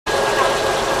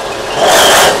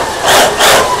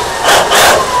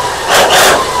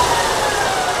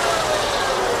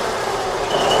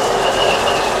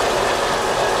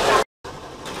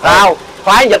Sao?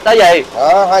 Khoái vịt đó gì?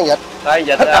 Khoái vịt. Khoái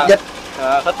vịt. Thích tập vịt.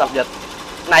 Thích tập vịt.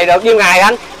 Này được nhiêu ngày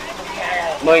anh?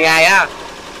 10 ngày á.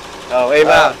 Rồi im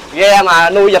á. Ghe mà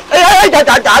nuôi vịt. Ê, trời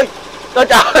trời trời. Trời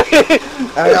trời.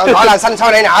 Gọi là xanh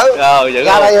soi nảy nở. Dữ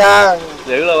ra luôn. Đây ha.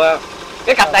 Dữ luôn á.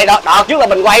 Cái cặp này đợt trước là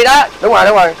mình quay đó. Đúng rồi,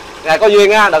 đúng rồi. Nè có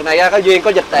duyên á, đợt này có duyên,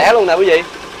 có vịt đẻ luôn nè quý vị.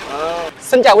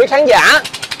 Xin chào quý khán giả.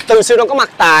 Từ Siêu đang có mặt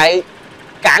tại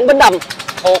cảng Bến Đầm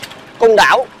thuộc Côn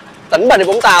Đảo, tỉnh Bà Rịa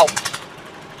Vũng Tàu.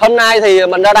 Hôm nay thì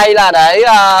mình ra đây là để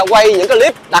quay những cái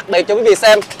clip đặc biệt cho quý vị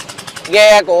xem.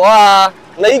 Ghe của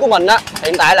ní của mình á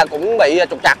hiện tại là cũng bị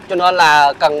trục trặc, cho nên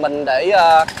là cần mình để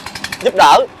giúp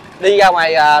đỡ đi ra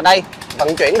ngoài đây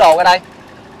vận chuyển đồ ra đây.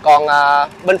 Còn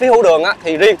bên phía hữu đường á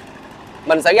thì riêng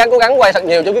mình sẽ cố gắng quay thật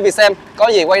nhiều cho quý vị xem, có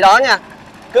gì quay đó nha.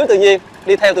 Cứ tự nhiên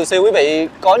đi theo Từ Siêu, quý vị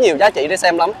có nhiều giá trị để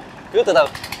xem lắm, cứ từ từ.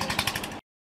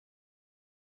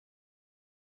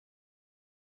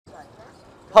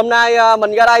 Hôm nay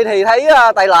mình ra đây thì thấy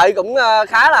tài lợi cũng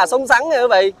khá là sống sắn nha quý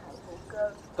vị.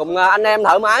 Cùng anh em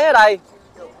thoải mái ở đây.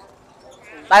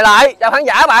 Tài lợi, chào khán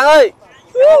giả bạn ơi.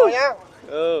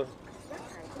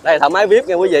 Đây là thoải mái VIP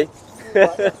nha quý vị.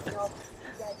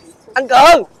 Anh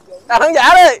Cường, chào khán giả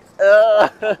đi.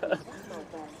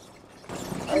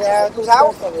 Chú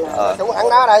Sáu, chủ hãng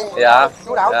đá đây. Dạ.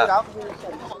 Chú Đậu, chú Đậu.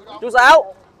 Chú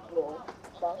Sáu.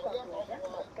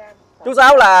 Chú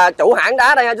Sáu là chủ hãng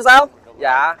đá đây ha chú Sáu.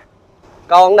 Dạ.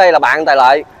 Con đây là bạn Tài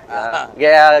Lợi.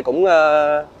 Ghe cũng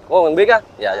có bạn biết á.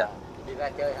 Dạ dạ. Đi ra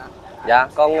chơi hả? Dạ,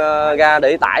 con ra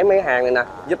để tải mấy hàng này nè,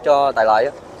 giúp cho Tài Lợi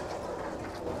á.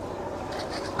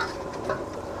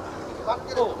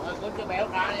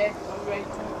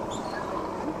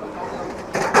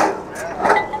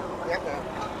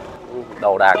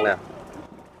 Đồ đạc nè.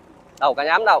 Đâu cá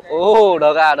nhám đâu.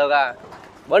 Được à, được à.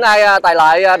 Bữa nay Tài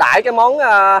Lợi đãi cái món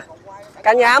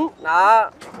cá nhám đó.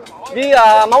 Với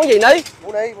món gì ní?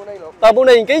 Bún đi luôn. Tôm bún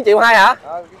đi 1,2 triệu hả?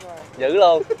 Dữ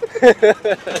luôn.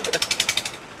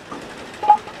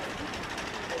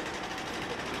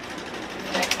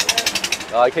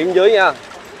 Rồi khiêm dưới nha.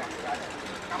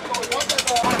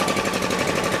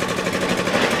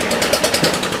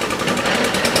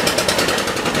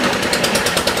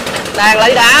 Đang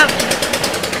lấy đá.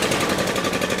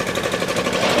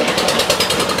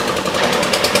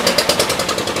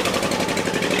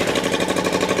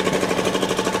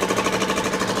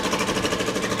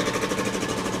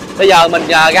 Bây giờ mình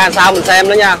ra sau mình xem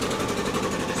nữa nha.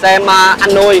 Xem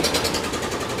anh nuôi.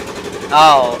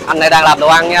 Anh này đang làm đồ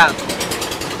ăn nha.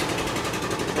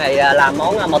 Này làm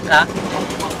món mực hả?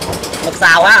 Mực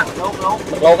xào ha.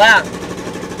 Mực luộc á.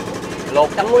 Luộc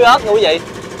chấm muối ớt nha quý vị.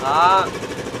 Đó.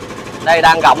 Đây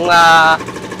đang gọng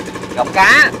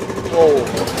cá.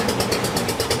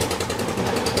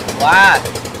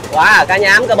 Quá cá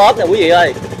nhám, cá bóp nè quý vị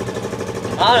ơi.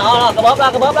 Đó, cá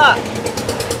bóp đó.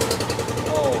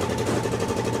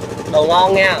 Đồ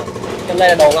ngon nha. Trong đây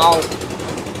là đồ ngon.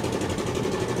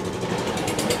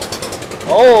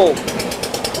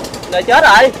 Này chết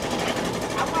rồi.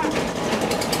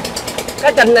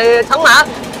 Cái trình này sống hả?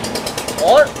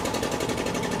 Ủa?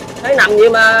 Thấy nằm gì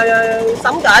mà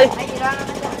sống trời?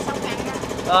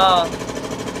 Nó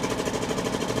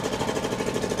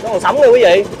còn sống nha quý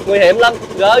vị. Nguy hiểm lắm.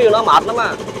 Gỡ vô nó mệt lắm à.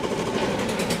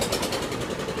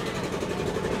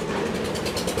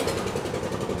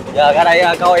 Giờ ra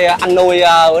đây coi anh nuôi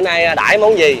bữa nay đãi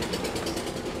món gì.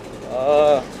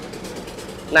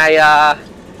 Nay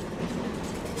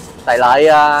Tài Lợi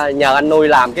nhờ anh nuôi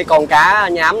làm cái con cá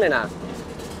nhám này nè.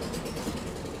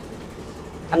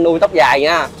 Anh nuôi tóc dài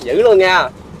nha, dữ luôn nha.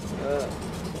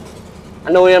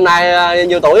 Anh nuôi hôm nay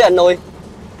nhiêu tuổi anh nuôi?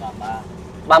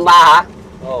 33 hả?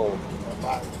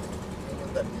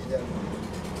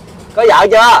 Có vợ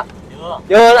chưa?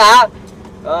 Chưa hả?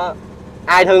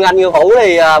 Ai thương anh ngư phủ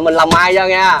thì mình làm mai cho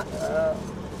nha.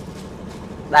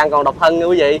 Đang còn độc thân nha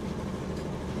quý vị.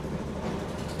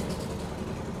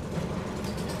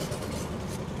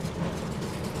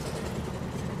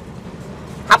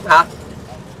 Hấp hả?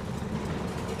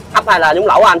 Hấp hay là nhúng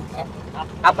lẩu anh?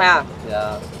 Hấp ha.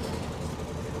 Dạ.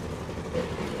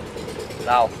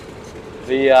 Đâu?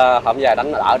 Đi hổm dài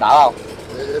đánh đỡ không?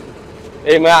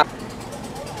 Im nha.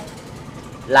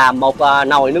 Làm một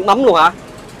nồi nước mắm luôn hả?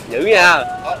 Dữ nha.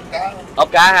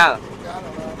 Ốp cá ha.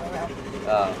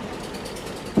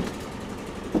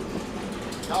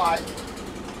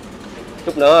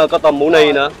 Chút nữa có tôm mũ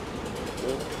ni nữa.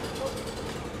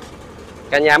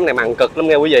 Cá nhám này mặn cực lắm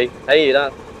nghe quý vị. Thấy gì đó.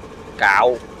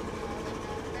 Cạo.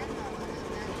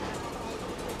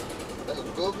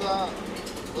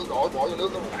 Cước bỏ vô nước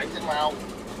nó lại trên màu.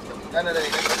 Cái này đi,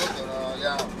 cái nước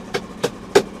ra.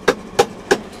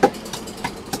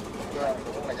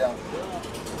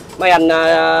 Mấy anh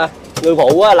ngư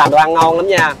phụ làm đồ ăn ngon lắm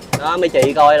nha. Đó, mấy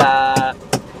chị coi là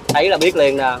thấy là biết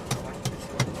liền nè.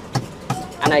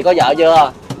 Anh này có vợ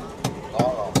chưa?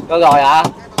 Có rồi hả?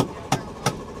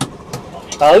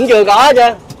 Tưởng chưa có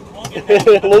chứ.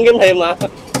 Muốn kiếm thêm mà.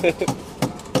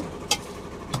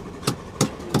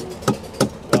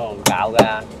 Cạo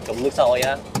ra trụng nước sôi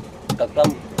á, cực lắm.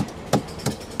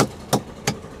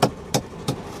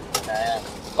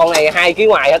 Con này 2 kg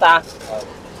ngoài hả ta?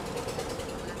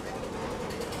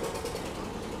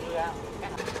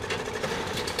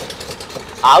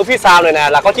 Ở phía sau này nè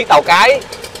là có chiếc tàu cái,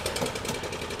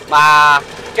 mà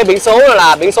cái biển số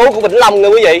là biển số của Vĩnh Long nha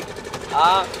quý vị.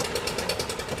 Đó.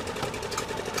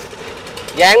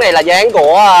 Dáng này là dáng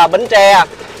của Bến Tre,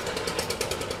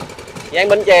 dáng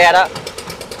Bến Tre đó.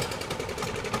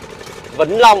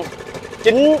 Vĩnh Long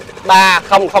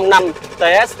 93005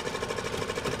 TS.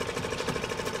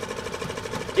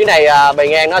 Chiếc này bề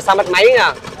ngang nó 6 mét mấy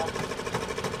nha.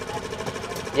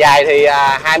 Dài thì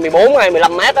 24 hay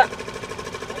 15 mét á.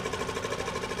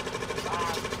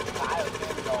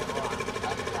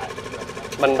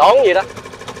 Mình đón gì đó.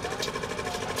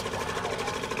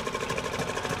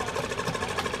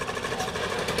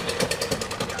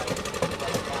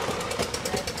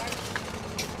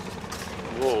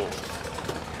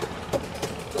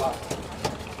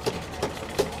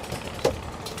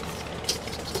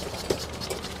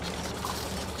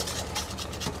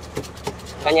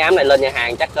 Cá nhám này lên nhà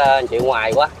hàng chắc chịu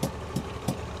ngoài quá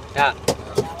nha.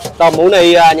 Tôm mũ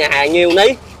ni nhà hàng nhiêu ní?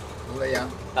 Mũ ni hả?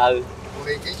 Ừ. Mũ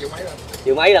ni ký triệu mấy lần?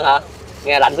 Triệu mấy lần hả?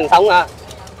 Nghe lạnh xương sống ha.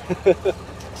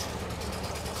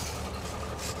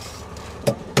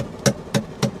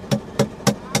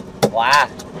 Wow.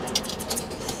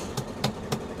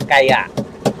 Cây à?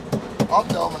 Ốp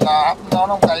cho mình là ốp nó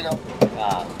không cây đâu.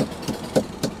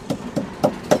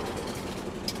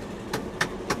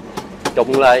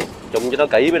 Trụng lại, trụng cho nó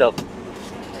kỹ mới được.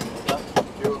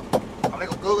 Không lấy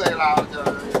cục cước đây là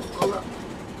cước á.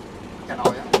 Chà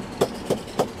nồi á.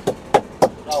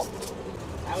 Đâu?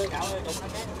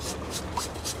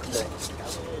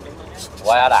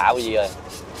 Quá đã cái gì rồi.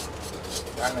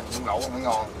 Đây này cũng lẩu mới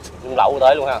ngon. Cũng lẩu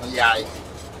tới luôn ha. Nó dài.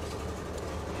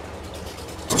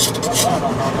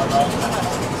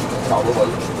 Đầu bự bự.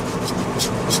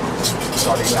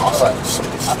 Rồi đi nhỏ rồi.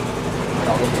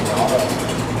 Đầu đi nhỏ rồi.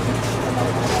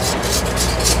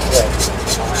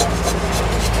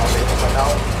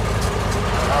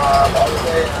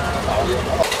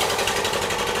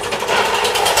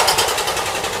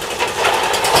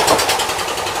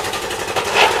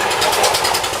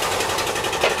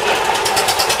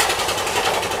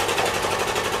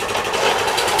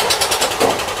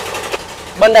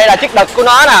 Bên đây là chiếc đực của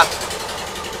nó nè.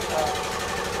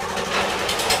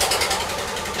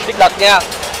 Chiếc đực nha.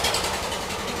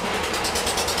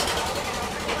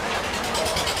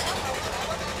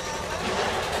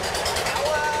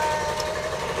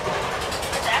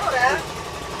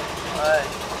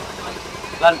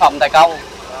 Lên phòng tài công.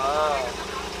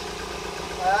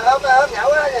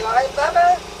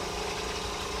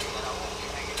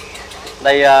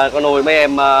 Đây có nuôi mấy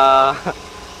em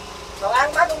đồ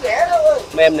ăn bắt cũng rẻ đó ơi.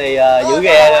 mấy em này giữ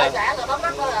ghe.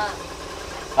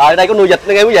 Rồi đây có nuôi vịt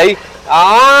nữa nghe quý vị.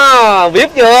 Đó, biết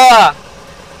chưa?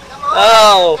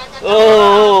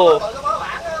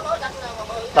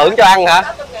 Tưởng cho ăn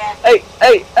hả? Ê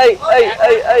ê ê ê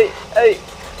ê ê ê.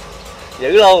 Dữ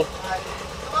luôn.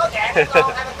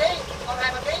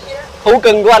 Thú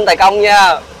cưng của anh tài công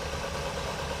nha.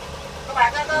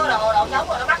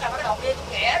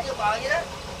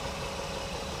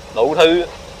 Đủ thứ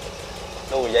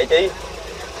nuôi giải trí.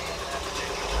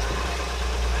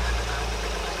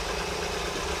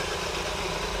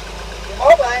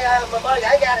 Mốt rồi mình bơi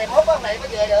giải ra thì mốt con này mới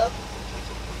về được.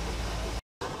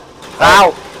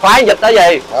 Sao? Khoái vịt đó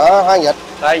gì? Khoái vịt.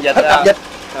 Khoái vịt. Thích tập vịt.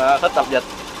 Thích tập vịt.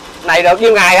 Này được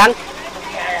nhiêu ngày anh?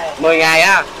 10 ngày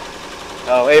á.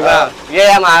 Rồi im ha.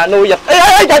 Ghe mà nuôi vịt.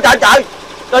 Ê, trời trời trời.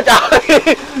 Trời trời.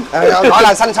 Gọi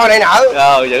là xanh soi nảy nở.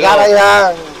 Dữ ra luôn. Đây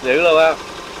ha. Dữ luôn á.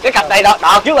 Cái cặp này đợt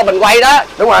trước là mình quay đó.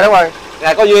 Đúng rồi, đúng rồi.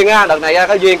 Nè có duyên á, đợt này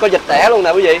có duyên có vịt đẻ luôn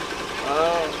nè quý vị.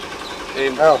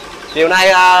 Im. Chiều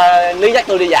nay Lý dắt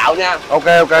tôi đi dạo nha. Ok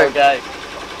ok. Ok.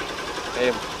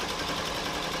 Im.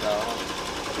 Đó.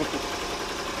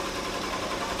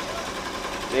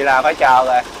 Đi là phải chờ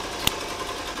rồi.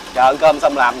 Chờ ăn cơm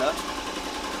xong làm nữa.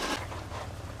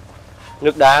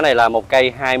 Nước đá này là một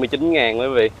cây 29.000 quý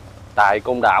vị. Tại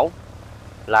Côn Đảo.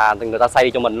 Là người ta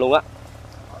xây cho mình luôn á.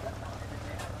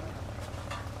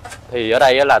 Thì ở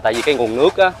đây là tại vì cái nguồn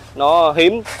nước á, nó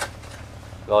hiếm.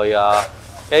 Rồi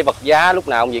cái vật giá lúc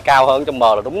nào cũng gì cao hơn trong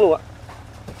bờ là đúng luôn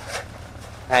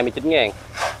á. 29.000.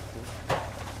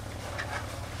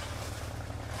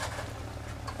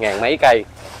 ngàn mấy cây.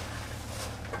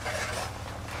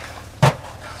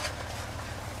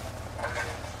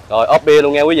 Rồi ốp bia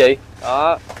luôn nha quý vị.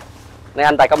 Đó. Nay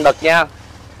anh tài công đực nha.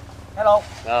 Hello.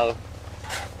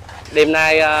 Đêm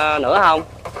nay nữa không?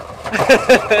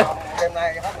 Đêm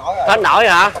nay hết nổi rồi. Hết nổi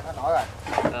hả? Hết nổi rồi.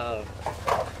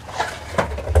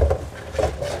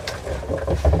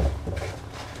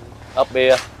 Ốp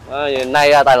bia.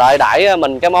 Nay tài lợi đãi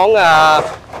mình cái món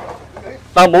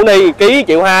tôm bủ ni ký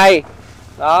 1.200.000.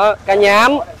 Đó, cá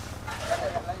nhám.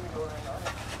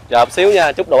 Chợp xíu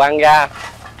nha, chút đồ ăn ra.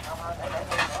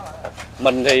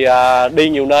 Mình thì đi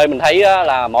nhiều nơi mình thấy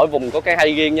là mỗi vùng có cái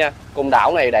hay riêng nha. Côn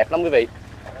đảo này đẹp lắm quý vị.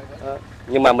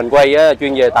 Nhưng mà mình quay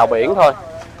chuyên về tàu biển thôi,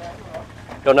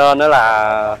 cho nên nó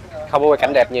là không có quay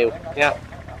cảnh đẹp nhiều nha.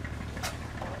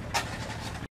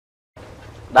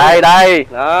 Đây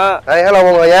đó. Đây, hello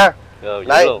mọi người nha. Rồi,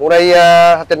 đây, mua đây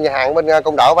trên nhà hàng bên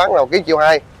Côn Đảo bán là 1,2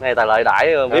 kg. Này tài lợi đãi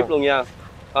VIP luôn nha.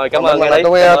 Thôi cảm ơn anh.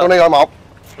 Tôi đi gọi một.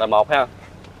 Là một ha.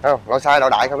 Không, loại size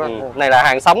loại đại không đó. Này là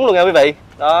hàng sống luôn nha quý vị.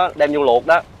 Đó, đem vô luộc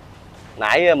đó.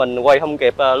 Nãy mình quay không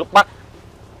kịp lúc bắt.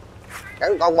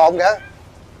 Cắn con bông kìa.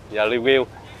 Giờ review.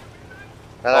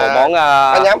 Món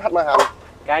cá nhám hấp mỡ hành.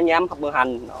 Cá nhám hấp mỡ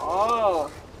hành. Đó.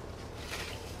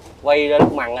 Quay ra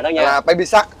nước mặn rồi đó nha. Là baby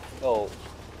shark. Ồ.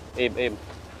 Im.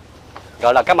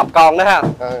 Gọi là cá mập con đó ha.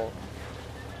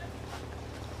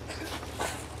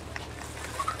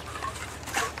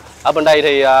 Ở bên đây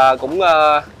thì cũng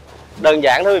đơn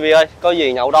giản thôi quý vị ơi, có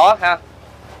gì nhậu đó ha.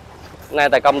 Nay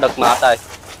tài công đực mệt rồi.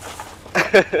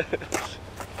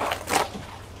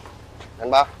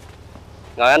 Anh Ba.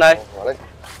 Ngồi anh ơi. Ngồi đi.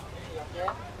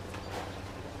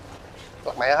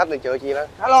 Lắc mẹ hết đi chữa chi đó.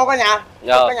 Hello cả nhà.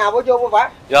 Dạ. Cả nhà buổi trưa vui vẻ.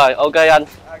 Rồi ok anh.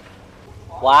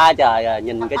 Quá trời à,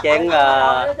 nhìn cái chén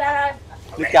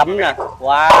nước chấm nè,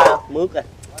 quá mướt rồi.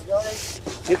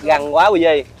 Nước găng quá quý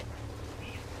vị.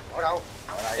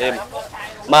 Im.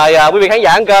 Mời quý vị khán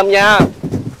giả ăn cơm nha.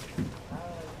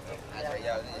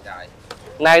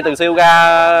 Nay Từ Siêu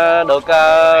ra được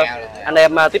anh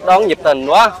em tiếp đón nhiệt tình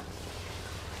quá.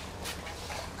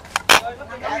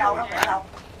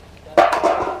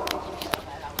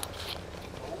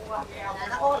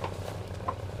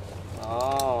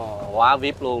 Quá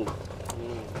VIP luôn.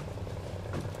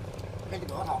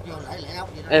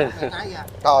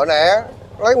 Trời nè,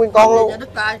 lấy nguyên con luôn. Đứt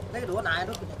tay, lấy đũa này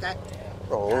đứt tay.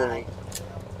 Rồi.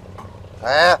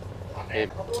 À.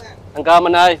 Ăn cơm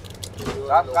anh ơi.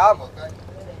 Cơm.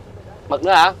 Mực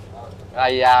nữa hả?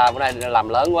 Rồi bữa nay làm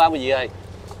lớn quá quý vị ơi.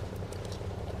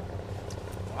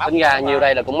 Tính ra nhiều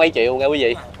đây là cũng mấy triệu nghe quý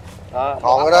vị. Đó.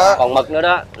 Còn nữa đó. Còn mực nữa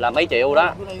đó là mấy triệu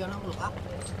đó.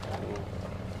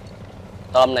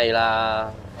 Tôm này là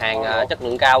hàng chất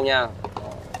lượng cao nha.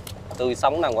 Tươi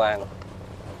sống đàng hoàng.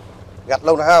 Gạch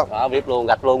luôn nè không? Đó, VIP luôn,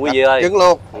 gạch luôn quý vị ơi. Trứng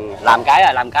luôn. Làm cái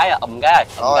cái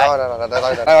Rồi,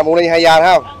 đây là mua đi 2 da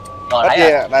thấy không? Rồi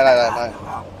đây đây.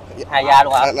 2 da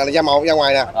luôn hả? Này là da 1, da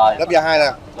ngoài nè. Rồi. Lớp da 2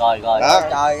 nè. Rồi. Đó.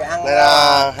 Trời ăn. Đây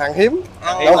là hàng hiếm.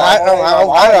 Không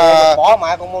phải là bỏ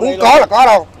mà con mua muốn có là có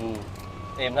đâu.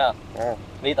 Em ha.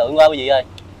 Lý tưởng quá quý vị ơi.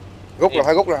 Rút rồi,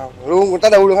 phải rút rồi. Luôn người ta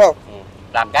đâu luôn không?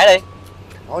 Làm cái đi.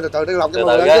 Thôi từ từ lọc cho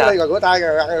người lên đi rồi rửa tay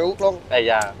rồi ăn rồi rút luôn. Đây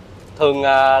da. Thương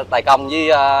tài công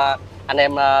với anh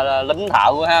em lính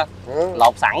thợ quá ha.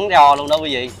 Lột sẵn cho luôn đó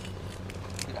quý vị.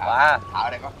 Quá. Thợ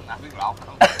đây có không biết lột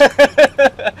không?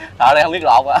 Thợ đây không biết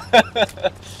lột hả?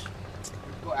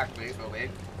 Có ăn Việt rồi Việt.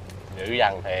 Dữ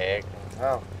dằn thiệt.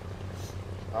 Không.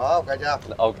 Đó, ok chưa?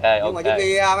 Ok. Nhưng mà trước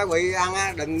khi mấy vị ăn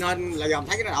á, đừng nên là dòm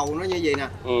thấy cái đầu nó như gì nè.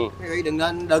 Mấy vị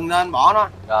đừng nên bỏ nó.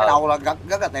 Rồi. Cái đầu là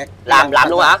rất là tuyệt. Làm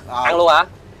luôn hả? Ăn luôn hả?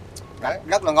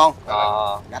 Rất là ngon.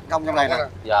 Gạch công trong này nè.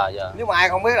 Dạ. Nếu mà ai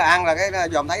không biết là ăn là cái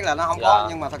dòm thấy là nó không có,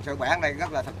 nhưng mà thật sự bản này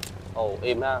rất là thịt. Ồ,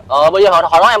 im ha. Bây giờ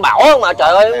hồi đó em bỏ mà trời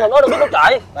ơi, hồi đó đâu biết đâu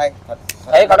trời. Đây,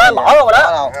 Thiệt hồi đó em bỏ luôn rồi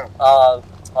đó.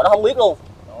 Hồi đó không biết luôn.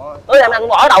 Em ăn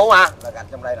bỏ đầu mà. Là gạch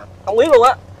trong đây nè. Không biết luôn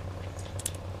á.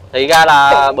 Thì ra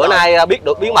là bữa nay biết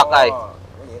được bí mật rồi.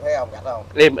 Quý vị thấy không, gạch không?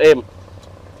 Im.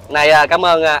 Này cảm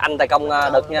ơn anh tài công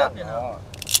Đực nha.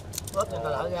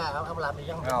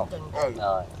 Không.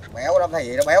 Rồi. Béo lắm, thay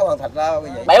vì nó béo hơn thịt đó quý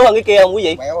vị. Béo hơn cái kia không quý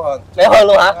vị? Béo hơn. Béo hơn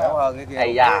luôn hả? Béo hơn cái kia.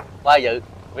 Ây da, quá dữ.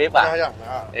 VIP à.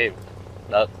 Im.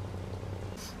 Được.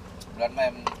 Lên mấy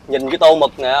em Nhìn cái tô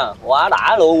mực nè, quá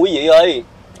đã luôn quý vị ơi.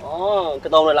 Cái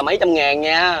tô này là mấy trăm ngàn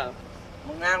nha.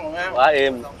 Mực nang. Quá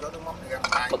im.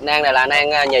 Mực nang này là nang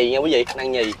nhì nha quý vị,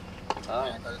 nang nhì. Đó.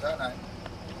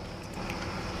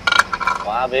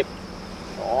 Quá VIP.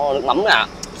 Nước mắm nè.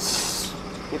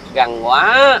 Nước gằn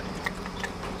quá.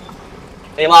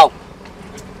 Thêm không?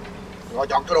 Rồi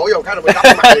chọt cho đuổi vô cái rồi bị đấm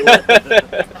cái mặt liền.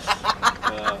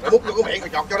 Múc vô cái miệng rồi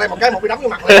chọt cho đây một cái bị đấm cái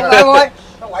mặt liền. Ôi,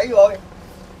 nó quậy rồi.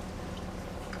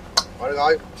 Rồi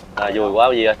rồi. Vui quá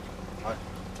gì ơi.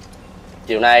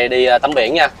 Chiều nay đi tắm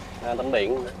biển nha. Tắm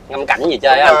biển ngắm cảnh gì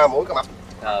chơi á. Mũi cá mập.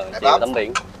 Chiều tắm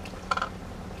biển.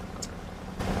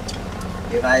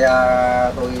 Chiều nay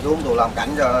tôi xuống tôi làm cảnh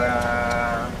cho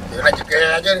chiều nay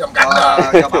kia chứ làm cảnh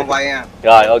cho bạn quay nha.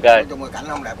 Rồi ok. Nói chung là cảnh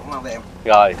không đẹp cũng không đẹp.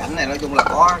 Rồi. Cảnh này nói chung là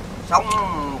có sóng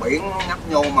biển nhấp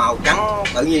nhô màu trắng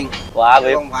tự nhiên. Quá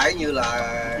không phải như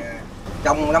là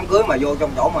trong đám cưới mà vô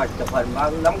trong chỗ mà chụp hình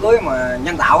đám cưới mà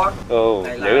nhân tạo á.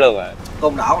 Dữ luôn rồi.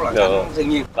 Côn Đảo là cảnh thiên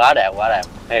nhiên. Quá đẹp, quá đẹp.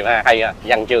 Hay à,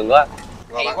 văn trường quá.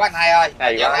 Hay quá anh Hai ơi.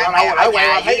 Hay quá. Lâu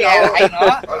quay thấy ghe hay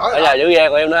nữa. Ở nhà giữ ghe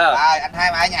của em nữa. Anh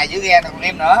Hai mà ở nhà giữ ghe còn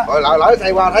em nữa. Rồi lỡ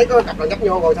xây qua thấy có cặp là nhấp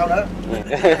nhô rồi sao nữa.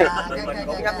 Mình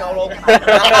cũng nhấp nhô luôn.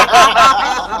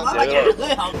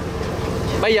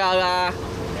 Bây giờ là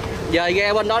dời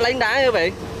ghe bên đó lấy đá nha quý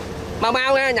vị. Mau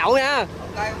mau nha, nhậu nha.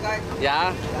 Ok.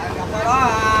 Dạ. Gặp đó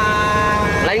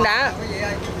lấy đá. cái gì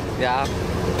ơi? Dạ.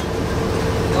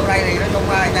 Vô đây thì nói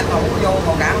chung là tranh thủ vô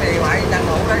còn cảng thì phải tranh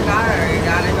thủ đánh cá rồi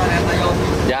ra để cho em ta vô.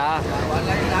 Dạ. Rồi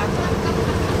lấy đá.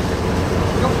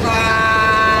 Chúc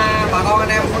bà con anh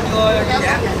em vui vui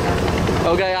vẻ.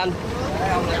 Ok anh.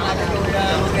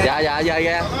 Dạ dời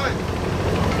ghe.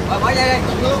 Rồi mở dây đi.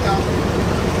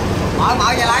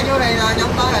 Mở dây lái dưới đây nhắm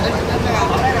tới là đến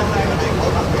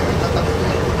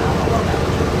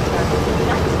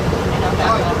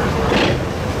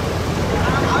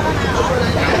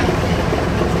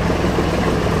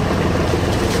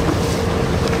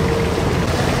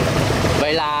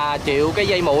Vậy là chịu cái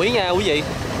dây mũi nha quý vị.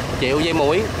 Chịu dây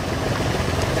mũi.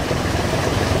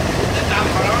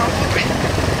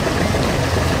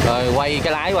 Rồi quay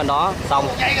cái lái qua đó xong.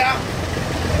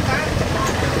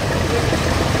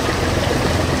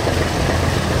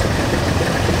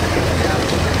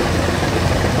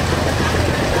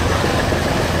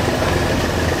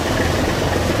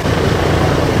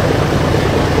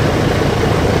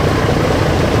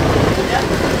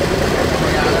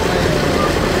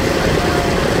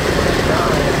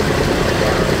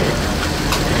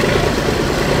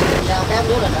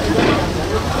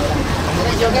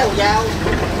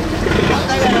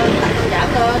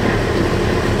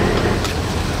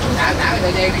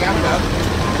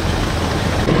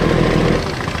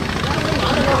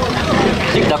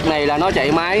 Chiếc đợt này là nó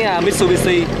chạy máy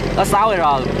Mitsubishi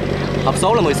S12R, hộp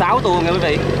số là 16 tua nha quý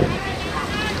vị.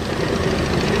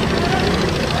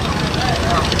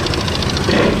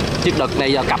 Chiếc đợt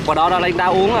này giờ cặp qua đó lấy đá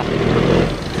uống á.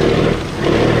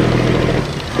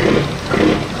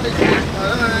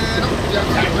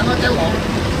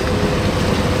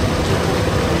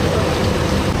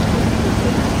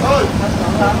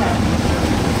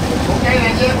 Cây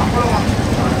này chứ bọc luôn à.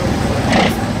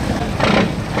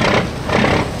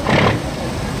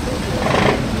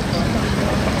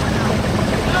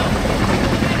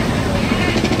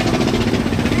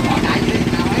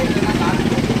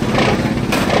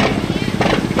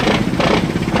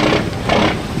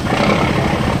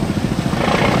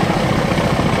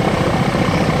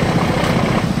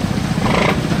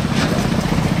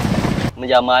 Bây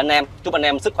giờ mời anh em, chúc anh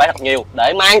em sức khỏe thật nhiều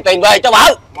để mang tiền về cho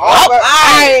vợ. 1,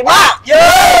 2, 3,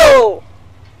 vô.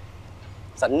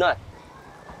 Xịn rồi.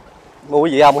 Mua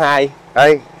cái gì không Hai?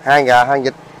 Đây, 2 gà 2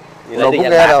 vịt. Đồ cũng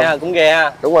ghe đâu. Cũng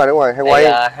ghe. Đúng rồi, heo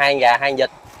quay. 2 gà 2 vịt.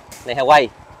 Này heo quay.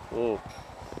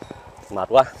 Mệt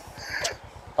quá.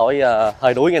 Tối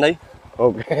hơi đuối nghe ní.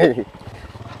 Ok.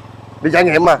 Đi trải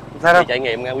nghiệm mà, sao đâu? Đi trải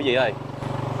nghiệm nha quý vị ơi.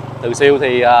 Từ Siêu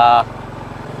thì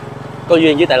có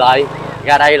duyên với Tài Lợi,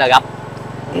 ra đây là gặp.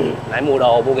 Nãy mua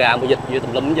đồ, mua gà, mua vịt, mua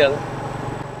tùm lum hết trơn.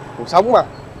 Cuộc sống mà.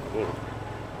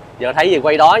 Giờ thấy gì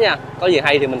quay đó nha, có gì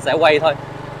hay thì mình sẽ quay thôi.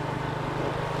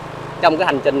 Trong cái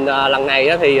hành trình lần này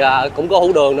thì cũng có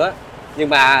hũ đường nữa, nhưng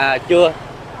mà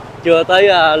chưa tới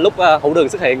lúc hũ đường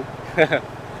xuất hiện.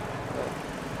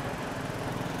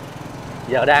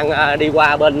 Giờ đang đi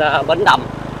qua bên bến đầm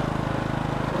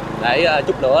để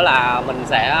chút nữa là mình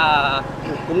sẽ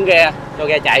cúng ghe cho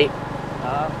ghe chạy.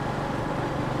 Đó.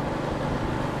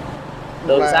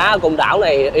 Đường xá ở Côn Đảo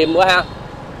này im quá ha.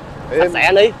 Sạch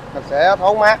sẽ đi. Sạch sẽ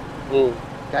thoáng mát.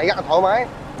 Chạy rất là thoải mái.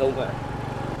 Đúng rồi.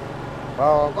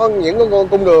 Có những cái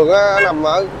cung đường nằm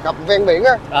ở cặp ven biển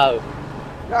á.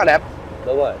 Rất là đẹp.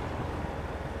 Đúng rồi.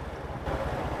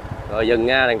 Rồi dừng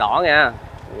nha, đèn đỏ nha.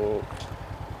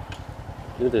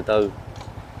 Cứ từ từ.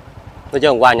 Nói chứ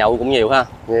hôm qua nhậu cũng nhiều ha.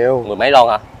 Nhiều. 10 mấy lon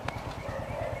hả?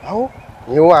 Đâu,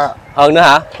 nhiều mà. Hơn nữa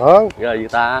hả? Hơn. Rồi gì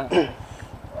ta.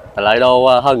 Lại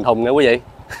đô hơn thùng nữa quý vị.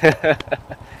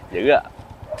 Dữ á.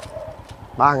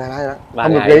 3 ngày nay đó. 3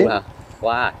 ngày luôn hả?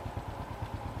 Wow.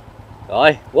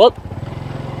 Rồi, quất.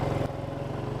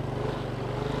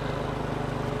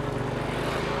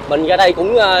 Mình ra đây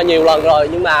cũng nhiều lần rồi,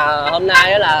 nhưng mà hôm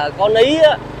nay là có ní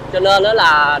á, cho nên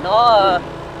là nó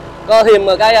có thêm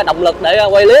cái động lực để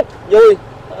quay clip vui.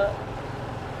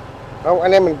 Không,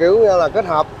 anh em mình kiểu là kết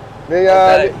hợp đi,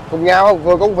 đi cùng nhau,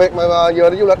 vừa công việc mà vừa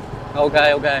đi du lịch. Ok.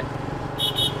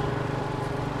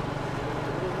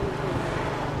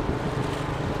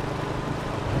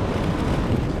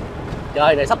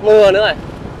 Trời này sắp mưa nữa rồi.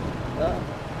 Đó.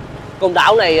 Côn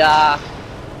đảo này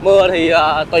mưa thì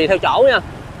tùy theo chỗ nha.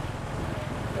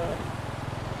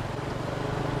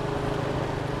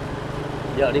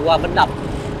 Giờ đi qua bến đập.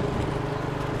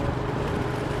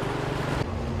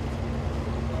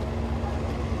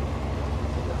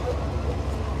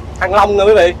 Thăng Long nè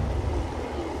quý vị.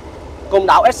 Côn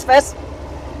Đảo Express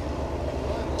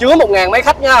chứa 1000 mấy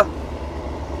khách nha.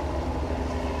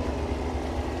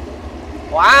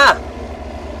 Wow,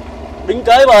 đứng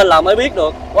kế bên là mới biết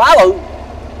được, quá bự.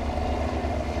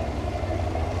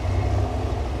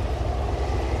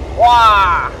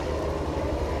 Wow,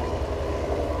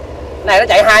 này nó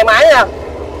chạy 2 máy nha,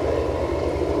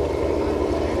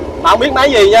 mà không biết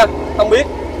máy gì nha, không biết.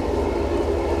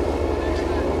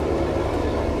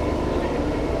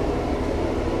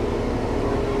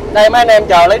 Đây mấy anh em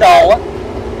chờ lấy đồ á,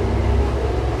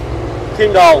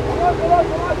 khiêng đồ.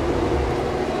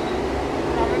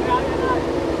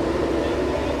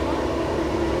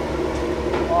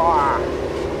 Wow.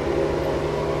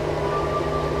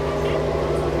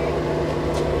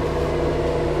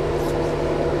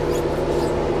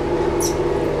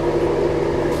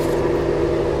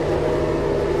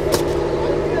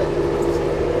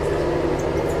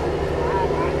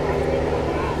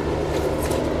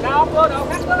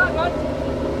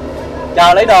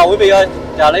 Chờ lấy đồ quý vị ơi,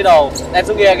 chờ lấy đồ, đem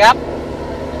xuống ghe gáp.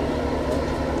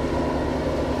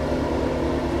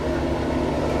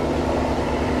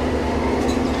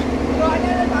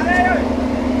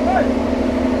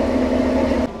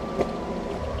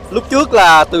 Lúc trước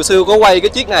là Từ Siêu có quay cái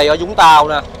chiếc này ở Vũng Tàu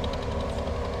nè,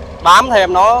 bám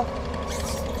thêm nó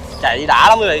chạy đã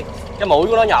lắm quý vị, cái mũi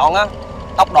của nó nhọn á,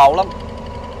 tốc độ lắm.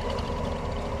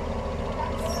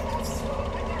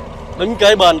 Đứng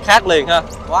kế bên khác liền ha,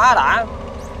 quá đã.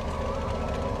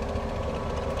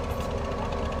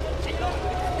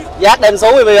 Giác đem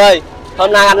xuống quý vị ơi,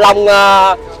 hôm nay anh Long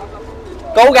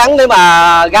cố gắng để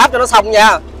mà gáp cho nó xong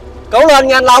nha, cố lên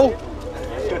nha anh Long.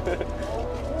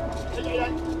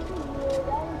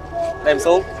 Đem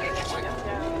xuống.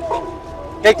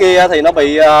 Cái kia thì nó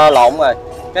bị lộn rồi,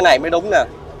 cái này mới đúng nè.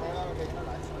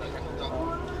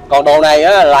 Còn đồ này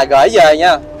á, là gửi về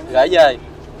nha, gửi về.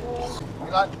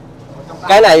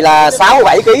 Cái này là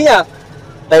 67 kg nha.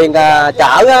 Tiền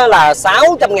chở là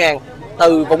 600.000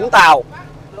 từ Vũng Tàu.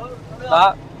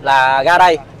 Đó là ra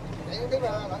đây.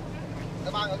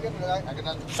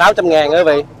 600.000 quý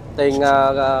vị. Tiền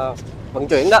vận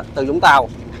chuyển đó từ Vũng Tàu.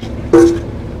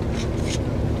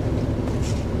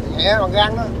 Bằng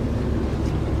gan đó.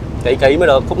 Kỹ kỹ mới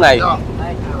được khúc này. Rồi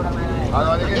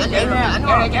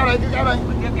kéo đây.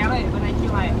 Bên này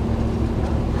chiêu này.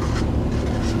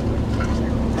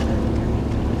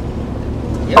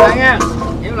 Chịu lại nha.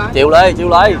 Chịu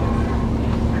lấy.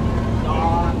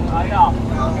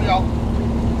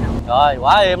 Rồi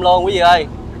quá êm luôn quý vị ơi.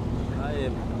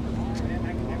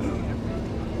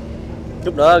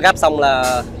 Chút nữa gáp xong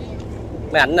là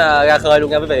mấy ảnh ra khơi luôn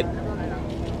nha quý vị.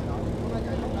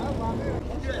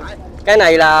 Cái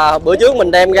này là bữa trước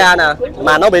mình đem ra nè,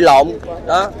 mà nó bị lộn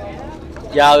đó.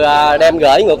 Giờ đem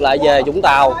gửi ngược lại về Vũng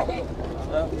Tàu.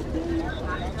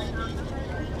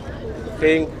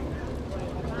 Kiên.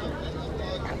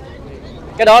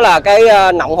 Cái đó là cái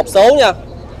nọng hộp số nha.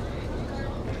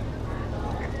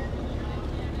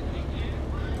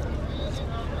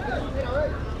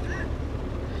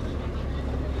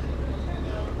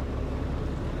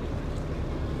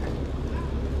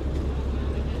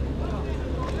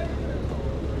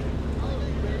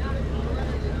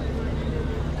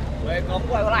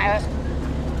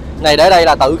 Này để đây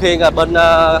là tự khiêng, bên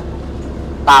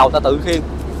tàu ta tự khiêng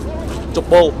chục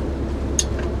bô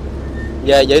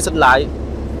về vệ sinh lại.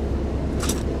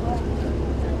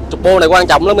 Chục bô này quan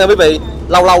trọng lắm nha quý vị,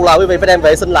 lâu lâu là quý vị phải đem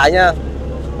vệ sinh lại nha.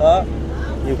 Đó,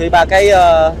 nhiều khi ba cái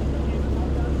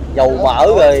dầu mỡ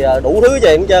rồi đủ thứ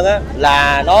gì hết trơn á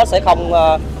là nó sẽ không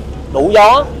đủ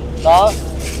gió đó,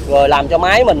 rồi làm cho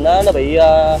máy mình nó bị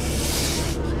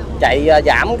chạy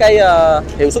giảm cái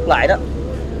hiệu suất lại đó.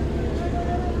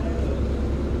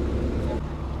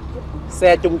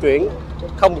 Xe trung chuyển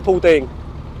không thu tiền.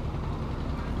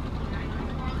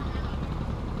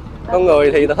 Có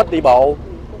người thì thích đi bộ.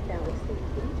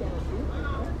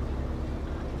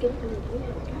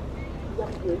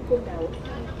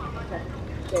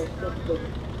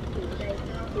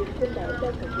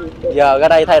 Giờ ra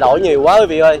đây thay đổi nhiều quá quý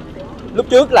vị ơi. Lúc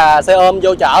trước là xe ôm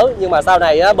vô chở, nhưng mà sau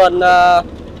này á, bên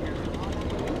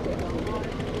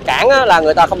cảng á, là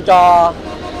người ta không cho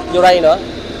vô đây nữa.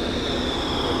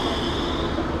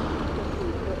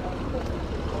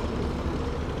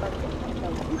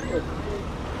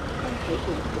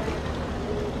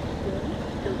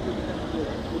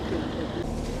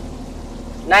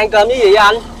 Nay ăn cơm với gì vậy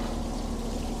anh?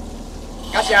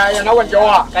 Cá chơi nấu canh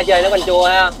chua. Cá chơi nấu canh chua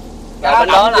ha. Rồi bên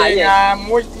đó là gì?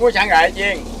 Muối sẵn nghệ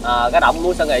chiên. Cá động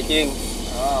muối sẵn nghệ chiên.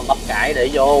 Bắp cải để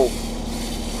vô.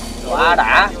 Quá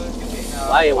đã.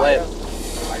 Quá yêu em.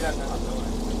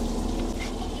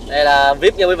 Đây là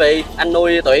VIP nha quý vị. Anh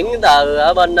nuôi tuyển từ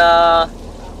ở bên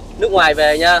nước ngoài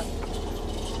về nha.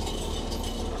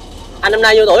 Anh năm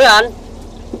nay nhiêu tuổi rồi anh?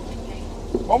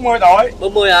 40 tuổi.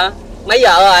 40 hả? Mấy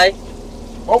vợ rồi?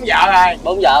 4 vợ rồi.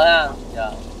 4 vợ ha. Dạ.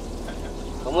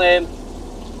 Cũng êm.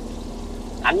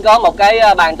 Ảnh có một cái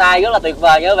bàn tay rất là tuyệt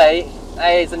vời nha quý vị.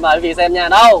 Đây xin mời quý vị xem nha.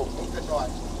 Đâu?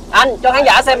 Anh cho khán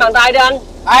giả xem bàn tay đi anh.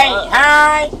 Đây,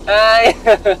 hai.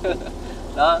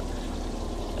 Đó.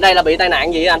 Đây là bị tai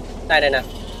nạn gì anh? Đây nè.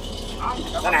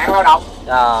 Tai nạn lao động.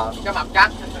 Cái mập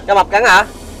cắn. Cái mập cắn hả?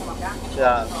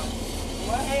 Dạ.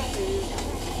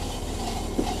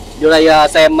 Vô đây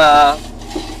xem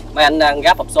mấy anh đang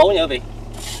gáp hộp số nha quý vị.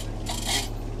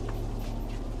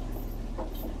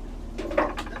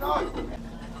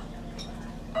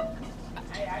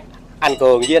 Anh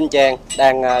Cường với anh Trang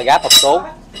đang gáp hộp số.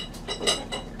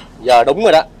 Giờ đúng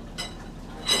rồi đó.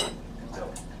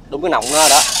 Đúng cái nọng đó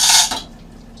đó.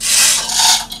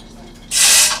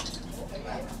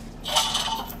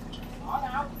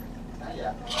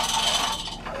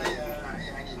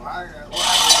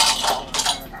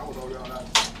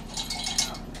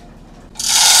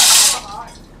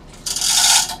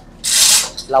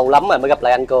 Lâu lắm rồi mới gặp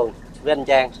lại anh Cường với anh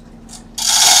Trang.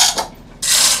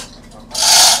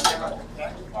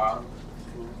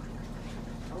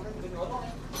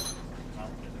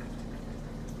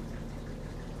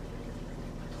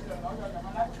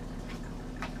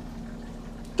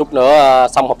 Chút nữa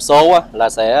xong hộp số á, là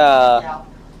sẽ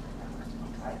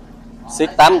siết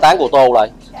 8 tán của tô lại.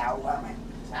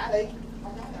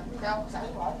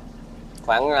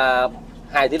 Khoảng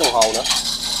 2 tiếng đồng hồ nữa.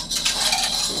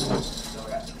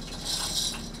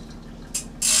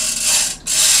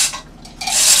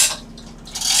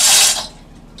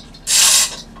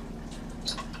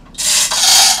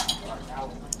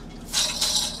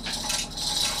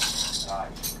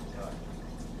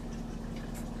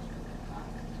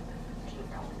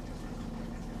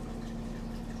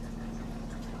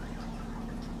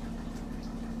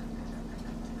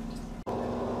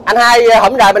 Anh Hai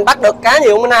hổm rày mình bắt được cá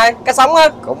nhiều không anh Hai? Cá sống á?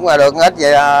 Cũng được ít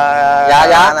vậy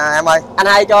dạ. Em ơi. Anh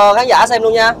Hai cho khán giả xem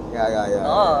luôn nha. Dạ.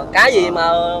 Đó, cá gì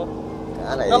mà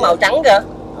cá này nó màu trắng kìa.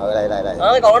 Đây.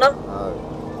 Đó, cái con đó đó.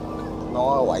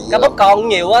 Nó quậy. Cá bắp con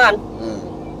nhiều quá anh.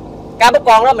 Cá bắp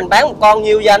con đó mình bán một con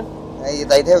nhiêu vậy anh? Thì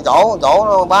tùy theo chỗ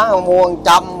nó bán mua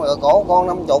 100 rồi cổ con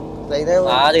 50, tùy theo.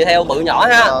 Tùy theo bự nhỏ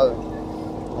ha. Đó.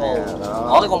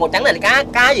 Cái con màu trắng này là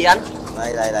cá gì anh?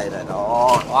 Đây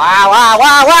đó. Wow.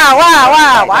 Quá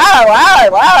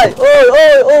rồi.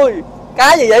 Ui.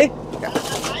 Cá gì vậy?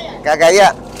 Cá gáy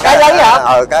á. Cá gáy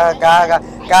hả? Cá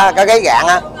gáy gạn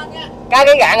á. Cá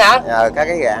gáy gạn hả? Cá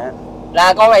gáy gạn á.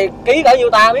 Là con này ký cỡ nhiêu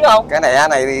ta biết không? Cái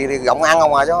này thì rộng ăn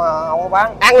không à chứ không có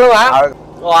bán. Ăn luôn hả?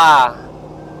 Wow.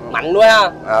 Mạnh quá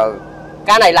ha.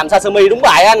 Cá này làm sashimi đúng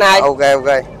bài á anh Hai. Ok.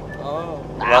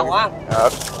 Đã quá.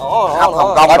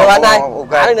 Không công rồi anh Hai.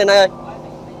 Thả lên đây ơi.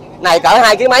 Này cỡ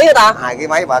 2 kg mấy hả ta? 2 kg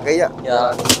mấy 3 kg á.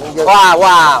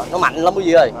 Wow, nó mạnh lắm quý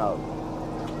vị ơi.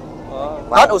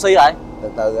 Hết oxy rồi. Từ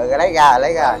từ lấy ra.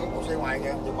 Oxy ngoài kìa,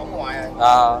 chụp bóng ngoài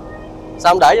rồi.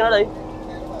 Sao không để cho nó đi?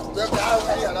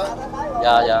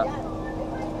 Dạ.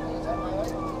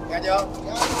 Ra chưa?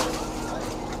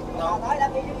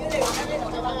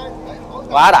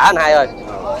 Quá đã anh Hai ơi.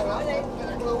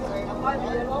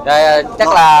 Rồi,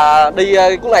 chắc là đi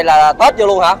cuốn này là Tết vô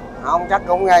luôn hả? Không, chắc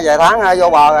cũng vài tháng vô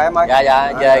bờ rồi em ơi.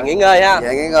 Dạ, về nghỉ ngơi ha.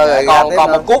 Về nghỉ ngơi rồi.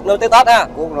 Còn một cuốc nữa tới Tết ha.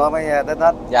 Cuốc nữa mới tới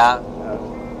Tết. Dạ.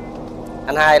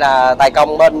 Anh Hai là tài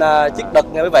công bên chiếc đực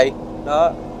nha quý vị.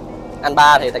 Đó. Anh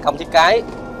Ba thì tài công chiếc cái.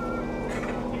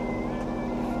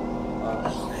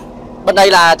 Bên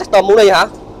đây là chắc tôm muốn đi hả?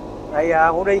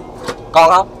 Đây muốn đi. Còn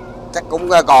không? Chắc cũng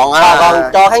còn còn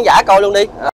cho khán giả coi luôn đi.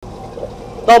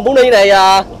 Tôm muốn đi này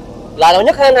là loại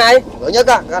nhất hả anh Hai? Loại nhất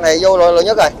á, cái này vô loại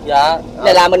nhất rồi. Dạ.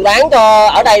 Này là mình bán cho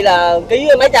ở đây là ký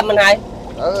mấy trăm anh Hai?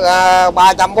 Ở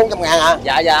 300-400 ngàn hả?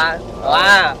 Dạ.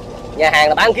 Nhà hàng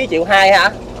là bán ký 1,2 triệu hả? Nhà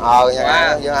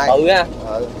hàng 1,2 triệu. Bự ha.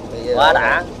 Quá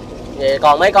đã. Vậy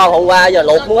còn mấy con hôm qua giờ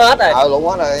luộc muốn hết rồi. Luộc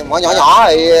hết rồi, mỗi nhỏ nhỏ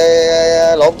thì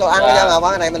luộc cho ăn chứ mà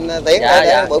cái này mình tiễn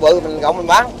để bự bự mình gọng mình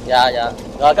bán. Dạ.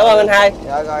 Rồi cảm ơn anh Hai.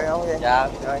 Rồi không gì. Dạ.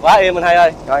 Quá im anh Hai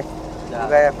ơi. Rồi.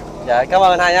 Ok em. Dạ cảm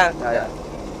ơn anh Hai nha. Dạ.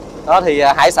 Đó thì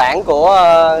hải sản của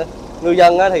ngư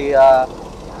dân á thì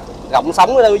gọng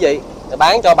sống đó quý vị, để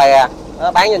bán cho bè,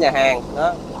 đó, bán cho nhà hàng,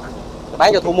 đó,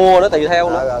 bán cho thu mua nó tùy theo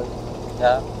nữa. Rồi.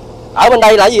 Dạ. Ở bên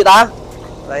đây là cái gì ta?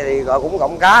 Đây thì gọi cũng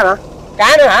gọng cá nữa.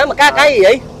 Cá nữa hả? Mà cá gì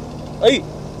vậy? Ý,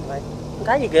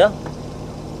 cá gì kìa?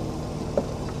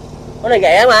 Cái này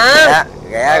ghẹ mà.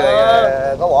 Ghẹ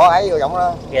rồi có bỏ ấy vô giọng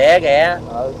đó. Ghẹ.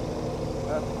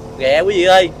 Ghẹ quý vị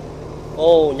ơi.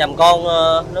 Ồ, nhầm con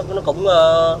nó cũng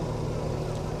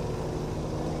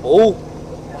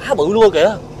quá bự luôn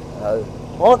kìa.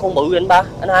 Có con bự anh ba,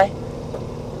 anh Hai.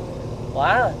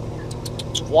 Quá rồi.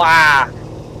 Wow.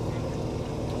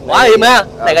 Quá im ha.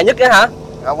 Này là nhất cái hả?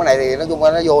 Không, cái này thì nói chung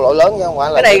là nó vô lỗi lớn chứ không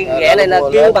phải là. Cái này ghẹ này là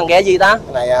kêu bằng ghẹ gì ta?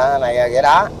 Cái này ghẹ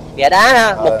đá. Ghẹ đá ha.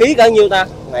 Ờ. 1 ký cỡ nhiêu ta?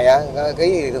 Này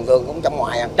ký thì thường cũng trăm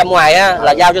ngoài. Trăm ngoài ha,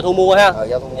 là giao cho thu mua ha.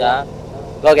 Giao thu mua. Dạ.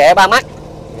 Rồi ghẹ ba mắt.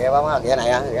 Ghẹ ba mắt, ghẹ này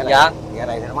á, ghẹ này. Dạ. Ghẹ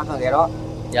này thì nó mắc hơn ghẹ đó.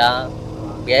 Dạ.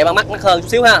 Ghẹ ba mắt mắc hơn chút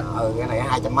xíu ha. Ghẹ này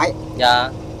 200 mấy. Dạ.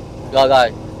 Rồi.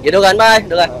 Vậy được rồi anh ba ơi,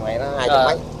 được rồi. Này nó 200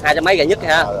 mấy. 200 mấy ghẹ nhất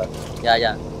ha.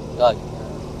 Dạ. Rồi.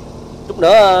 Chút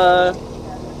nữa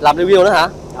làm review nữa hả?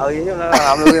 Chứ nó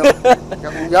làm review.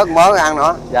 Cho con vớt mớ ăn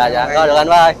nữa. Dạ. Rồi được anh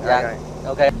ba ơi. Dạ.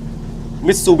 Ok.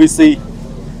 Mitsubishi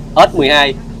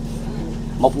S12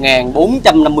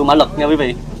 1450 mã lực nha quý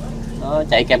vị. Đó,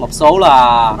 chạy kèm một số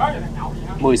là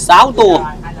 16 tour.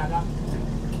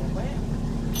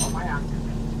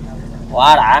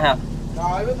 Quá đã ha.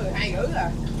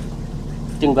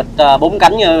 Chân vịt 4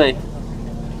 cánh nha quý vị.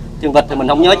 Chân vịt thì mình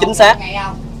không nhớ chính xác.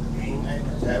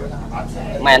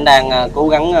 Mấy anh đang cố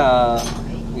gắng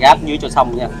gáp dưới cho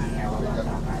xong nha.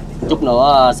 Chút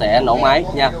nữa sẽ nổ máy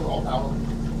nha.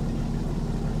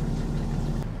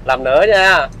 Làm nữa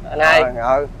nha anh Hai.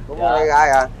 Cũng đi ra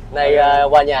à. Này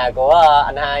qua nhà của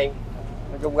anh Hai.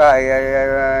 Nói chung là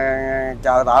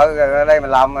chờ đợi ở đây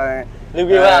mình làm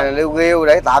review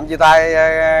để tạm chia tay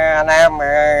anh em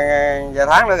vài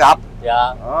tháng nữa gặp.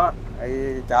 Dạ. Đó, thì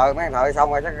chờ mấy thợ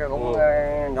xong rồi chắc cũng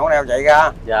nhổ neo chạy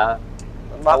ra. Dạ.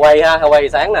 Quay ha, quay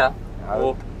sáng nè.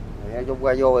 Thì nói chung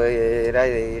qua vô thì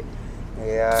đây thì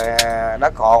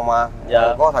đất còn mà. Dạ.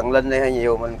 Có thần linh đi hay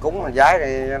nhiều mình cúng mình giái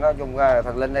thì nói chung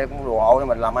thần linh đây cũng phù hộ cho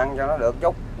mình làm ăn cho nó được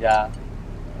chút. Dạ.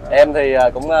 Em thì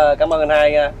cũng cảm ơn anh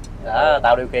Hai nha, đã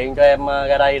tạo điều kiện cho em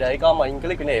ra đây để có một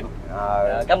clip kỷ niệm.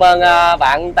 Cảm ơn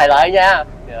bạn Tài Lợi nha.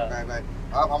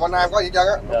 Phòng anh Nam có gì trơn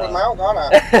á, thuốc lên máu có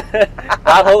nè.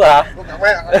 Có thuốc rồi hả? Thuốc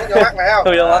vô mắt này không?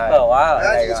 Thuốc vô mắt rồi, quá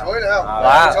rồi. Đó, sủi nữa không?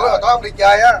 Quá. Sủi hồi tối ông đi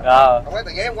chơi á. Rồi. Ông lấy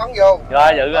tờ giấy ông quăng vô.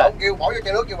 Rồi, giữ rồi. Ông kêu bỏ vô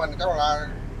chai nước cho mình, cái là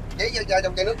giấy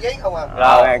trong chai nước giấy không à.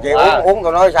 Rồi, chị uống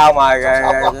tôi nói sao mà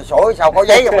sủi sao có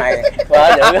giấy trong này.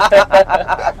 Quá dữ.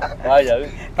 Quá dữ.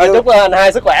 Thôi chúc anh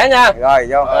Hai sức khỏe nha. Rồi,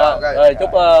 vô. Rồi chúc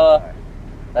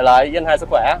Tài Lợi với anh Hai sức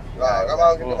khỏe. Rồi, cảm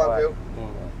ơn Phiêu.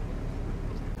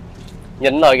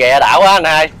 Nhìn nồi ghẹ đảo quá anh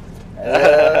Hai.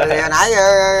 Thì nãy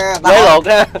mới luộc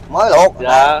ha. Mới luộc.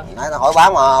 Dạ. Nãy ta hỏi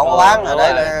bán mà không có bán ở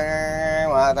đây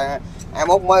mà em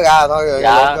múc mới ra thôi rồi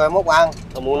dạ. cho em múc ăn.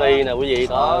 Tôi mua ni nè quý vị,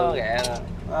 có ghẹ nè.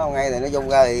 Đó, ngay thì nói chung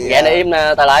ra thì ghẹ này im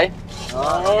nè Tài Lợi.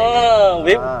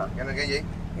 Biết. Ghẹ này cái gì?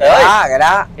 Ghẹ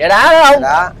đá. Ghẹ đá đó không?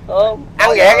 Đá.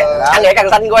 Ăn ghẹ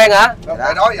càng xanh quen hả?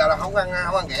 Ngày đó giờ là không ăn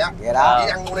ghẹ. Ghẹ đá.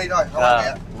 Chỉ ăn mua đi thôi, không ăn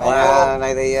ghẹ.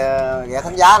 Này thì ghẹ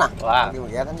thánh giá nè. Kêu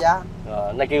ghẹ thánh giá.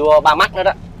 Này kêu ba mắt nữa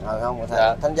đó. Không,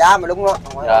 thánh giá mới đúng đó.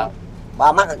 Dạ.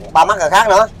 Ba mắt là khác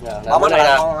nữa. Ba mắt này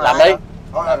nè, làm đi.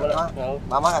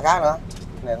 Ba mắt là khác nữa.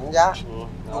 Này thánh giá.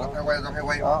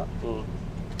 Quay đó.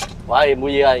 Quá im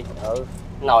quý vị ơi.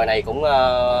 Nồi này cũng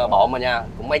bộn mà nha,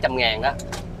 cũng mấy trăm ngàn đó.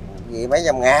 Gì mấy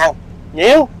trăm ngàn?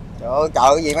 Nhiều. Trời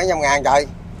ơi, gì mấy trăm ngàn trời.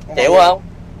 Chịu không?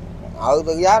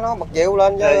 Từ giá nó bật triệu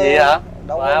lên chứ. Gì hả?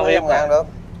 Đâu có mấy trăm ngàn được.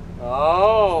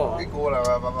 Cái cua là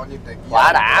bao nhiêu tiền?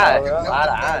 Quá đã rồi, quá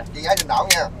đã rồi. Chị gái trên đảo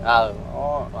nha.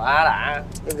 Quá đã.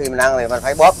 Trước khi mình ăn thì mình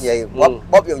phải bóp gì,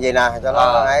 bóp vô gì nè cho nó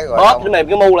ấy rồi. Bóp để mềm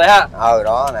cái mu lại ha.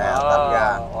 Đó nè, thành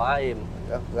ra. Quá im.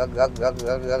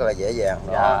 Rất là dễ dàng.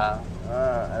 Dạ.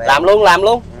 Làm luôn.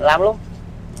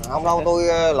 Không đâu, tôi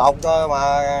lột cho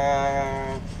mà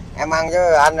em ăn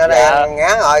chứ anh ở đây anh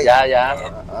ngán rồi. Dạ.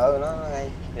 Nó ngay.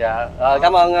 Dạ. Rồi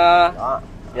cảm ơn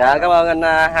dạ cảm ơn anh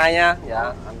Hai nha.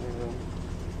 Dạ.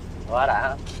 Quá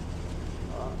đã.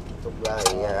 Chút ra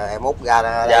thì em múc ra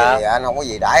đây dạ. Thì anh không có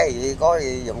gì đãi gì có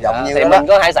gì vòng như thì đó. Mình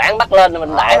có hải sản bắt lên thì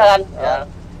mình đãi thôi anh. Dạ.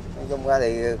 Nói chung ra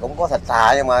thì cũng có thịt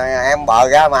thà nhưng mà em bờ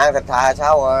ra mà ăn thịt thà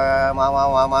sao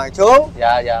mà sướng.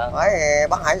 Dạ. Phải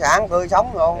bắt hải sản tươi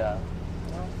sống luôn. Dạ.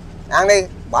 ăn đi,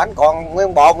 bển còn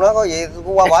nguyên bồn nữa, có gì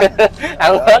cũng qua bển.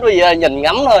 Ăn hết bây giờ nhìn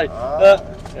ngắm thôi.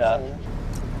 Dạ.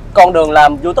 Con đường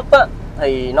làm YouTube á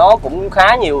thì nó cũng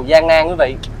khá nhiều gian nan quý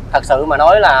vị. Thật sự mà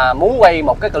nói là muốn quay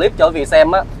một cái clip cho quý vị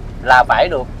xem á là phải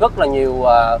được rất là nhiều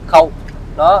khâu,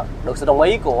 nó được sự đồng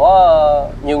ý của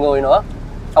nhiều người nữa,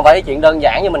 không phải chuyện đơn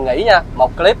giản như mình nghĩ nha,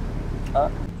 một clip đó.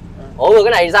 Ủa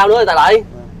cái này sao nữa Tài Lợi?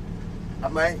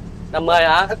 Đam mê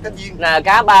hả? Thích cá chiên. Nè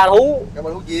cá ba thú. Cá ba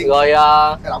thú chiên. Rồi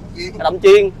cá đậm chiên. Cá đậm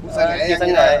chiên. Chiên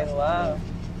xanh nghề.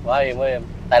 Quá em.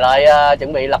 Tài Lợi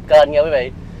chuẩn bị lập kênh nha quý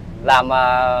vị. Làm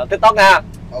TikTok nha.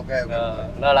 Ok.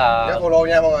 Đó là nhớ follow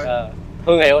nha mọi người.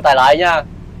 Thương hiệu Tài Lợi nha.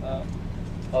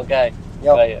 Ok.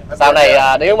 Rồi, sau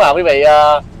này nếu mà quý vị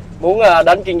muốn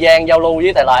đến Kiên Giang giao lưu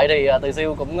với Tài Lợi thì Từ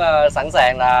Siêu cũng sẵn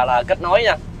sàng là kết nối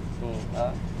nha. Đó.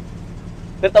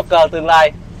 TikToker tương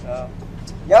lai.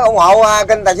 Nhớ ủng hộ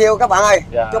kênh Tài Siêu các bạn ơi.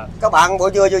 Dạ. Chúc các bạn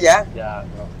buổi trưa vui vẻ. Dạ.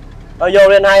 Thôi vô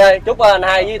đi anh Hai ơi, chúc anh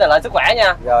Hai với Tài Lợi sức khỏe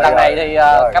nha. Lần này thì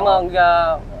cảm ơn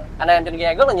anh em trên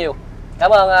ghe rất là nhiều.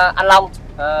 Cảm ơn anh Long,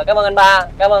 cảm ơn anh Ba,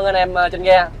 cảm ơn anh em trên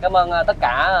ghe, cảm ơn tất cả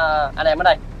anh em ở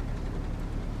đây.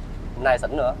 Hôm nay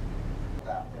xỉn nữa.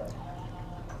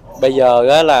 Bây giờ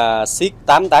á là siết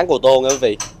 8 tán cô tô nha quý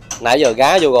vị. Nãy giờ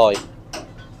gá vô rồi.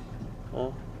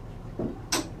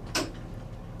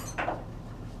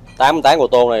 8 tán cô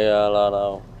tô này là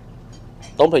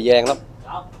tốn thời gian lắm.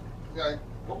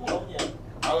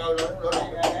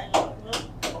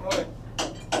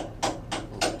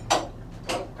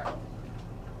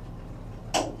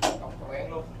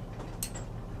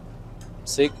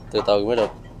 Siết từ từ mới được,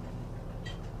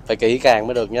 phải kỹ càng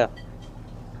mới được nha.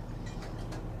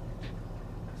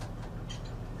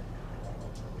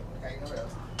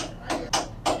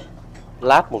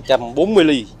 Lát 140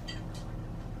 ly.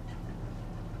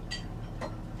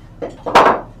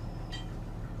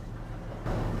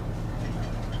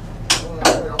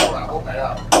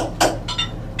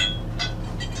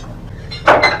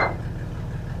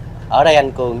 Ở đây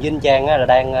anh Cường với anh Trang là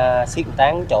đang siết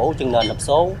tán chỗ chân nền hộp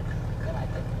số,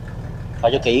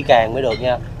 phải cho kỹ càng mới được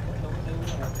nha.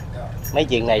 Mấy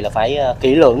chuyện này là phải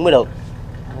kỹ lưỡng mới được.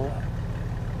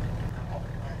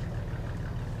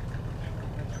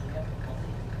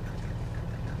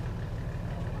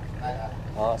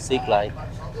 Đó, siết lại.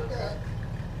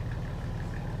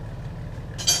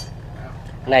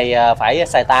 Này phải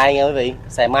xài tay nha quý vị,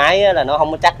 xài máy là nó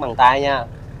không có chắc bằng tay nha.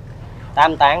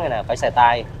 8 tán này nè, phải xài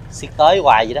tay, siết tới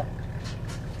hoài vậy đó.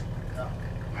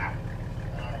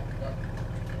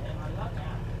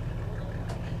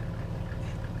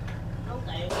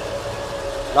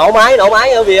 Nổ máy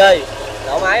nha quý vị ơi,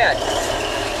 nổ máy rồi.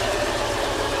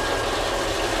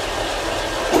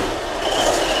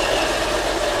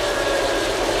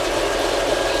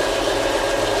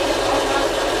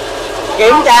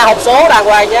 Kiểm tra hộp số đàng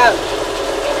hoàng nha.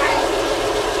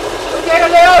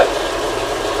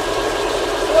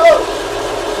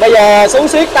 Bây giờ xuống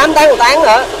siết 8 tán một tán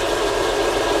nữa.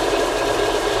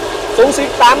 Xuống siết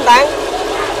 8 tán.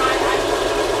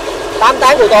 8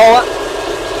 tán của tô á.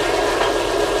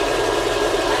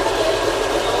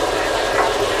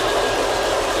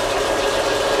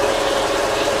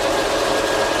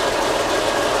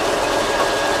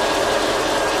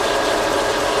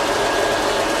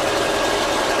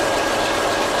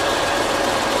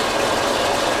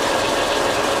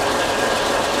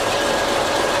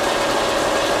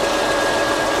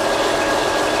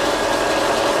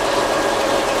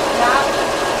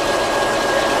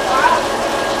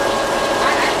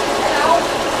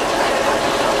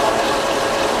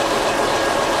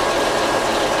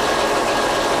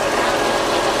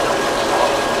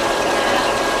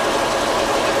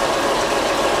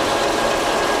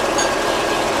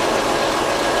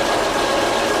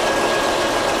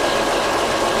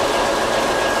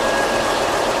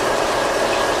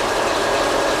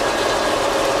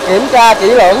 Kiểm tra kỹ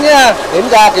lưỡng nha, kiểm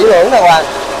tra kỹ lưỡng đàng hoàng.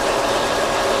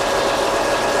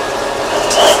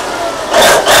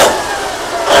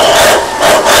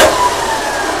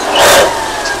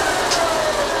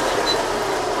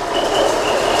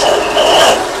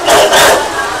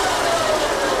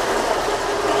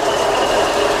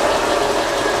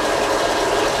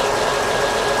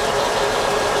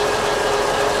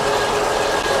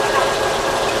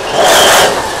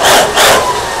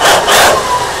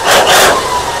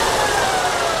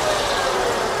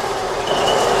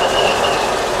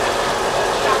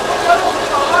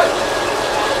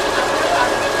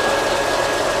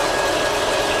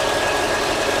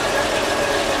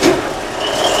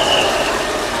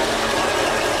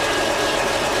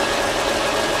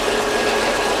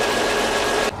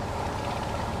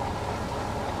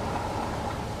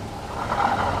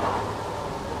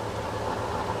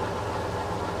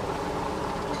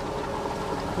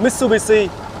 Mitsubishi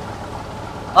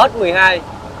S12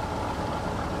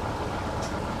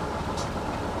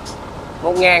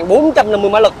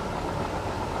 1450 mã lực,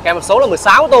 kèm một số là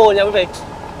 16 tua nha quý vị.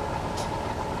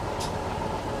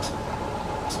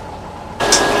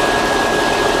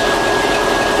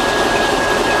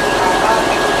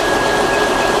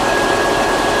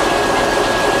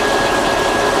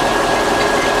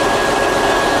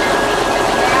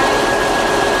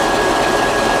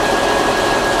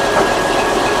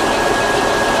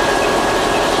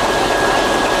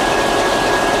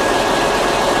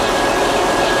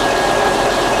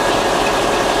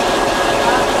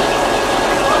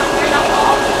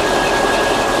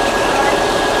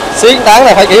 Xuyến tán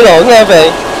là phải kỹ lưỡng nha quý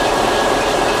vị.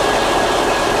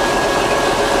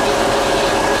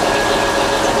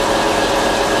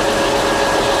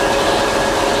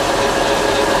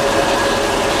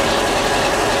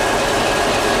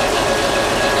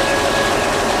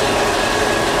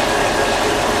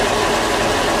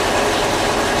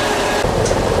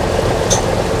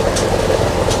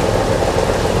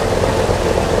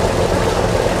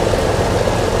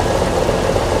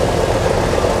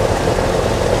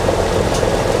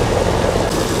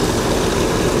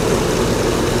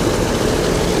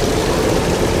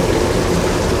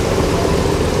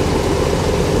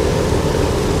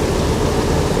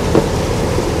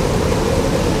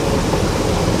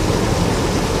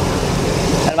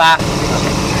 Ba.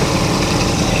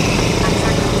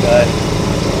 Rồi.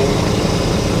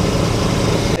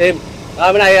 Im.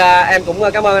 Rồi bữa nay em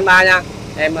cũng cảm ơn anh Ba nha.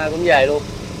 Em cũng về luôn.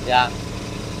 Dạ.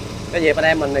 Cái dịp anh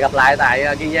em mình gặp lại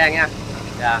tại Kiên Giang nha.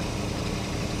 Dạ.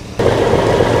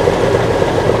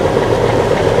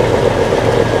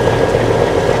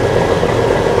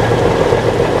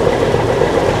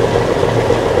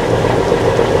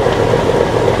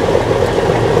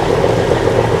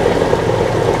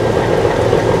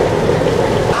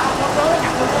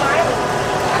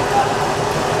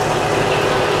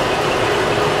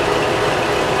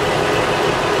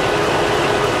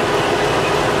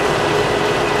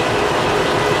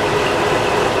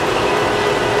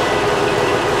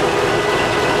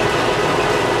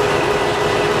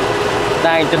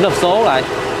 Đang chỉnh hộp số lại.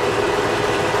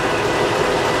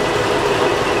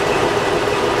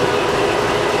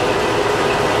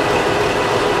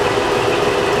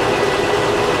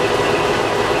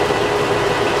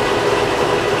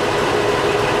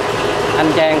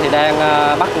 Anh Trang thì đang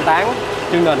bắt con tán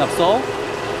trưng nền hộp số.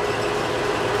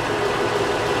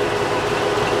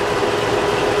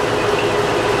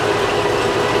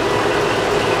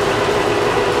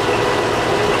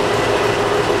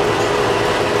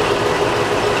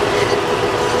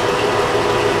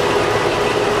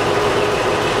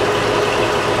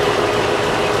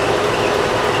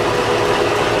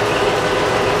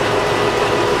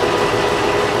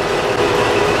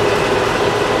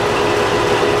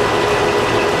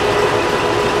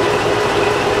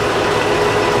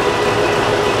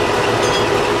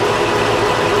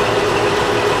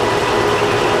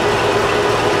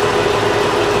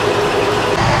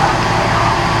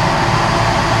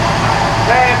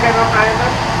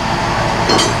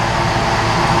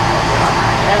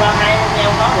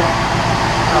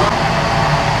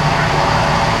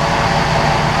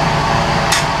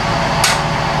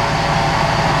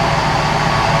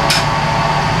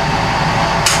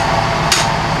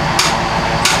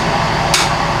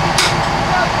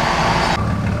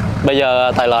 Bây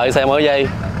giờ Tài Lợi sẽ mở dây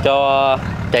cho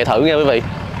chạy thử nha quý vị,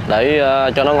 để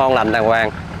cho nó ngon lành đàng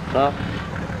hoàng. Đó.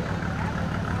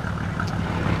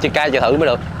 Chiếc cái chạy thử mới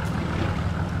được.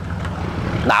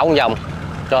 Đảo một vòng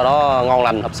cho nó ngon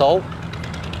lành hộp số.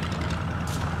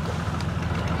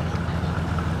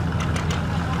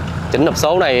 Chỉnh hộp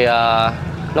số này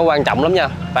nó quan trọng lắm nha,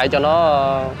 phải cho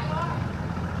nó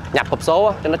nhập hộp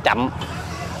số cho nó chậm.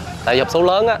 Tại vì hộp số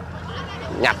lớn á,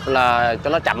 nhập là cho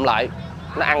nó chậm lại,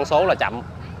 nó ăn số là chậm.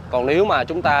 Còn nếu mà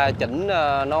chúng ta chỉnh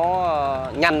nó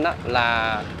nhanh á,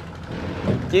 là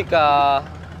chiếc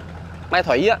máy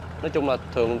thủy á, nói chung là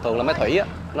thường là máy thủy á,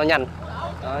 nó nhanh.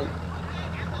 Đó.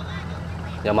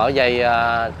 Giờ mở dây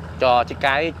cho chiếc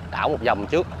cái đảo một vòng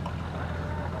trước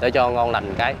để cho ngon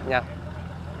lành cái nha.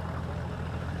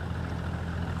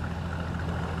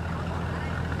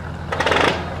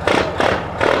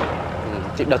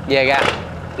 Chiếc đực ve ra,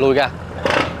 lui ra.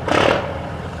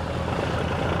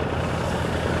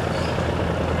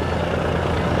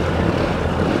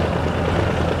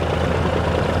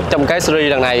 Trong cái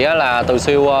series lần này á, là Từ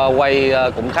Siêu quay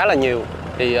cũng khá là nhiều,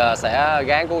 thì sẽ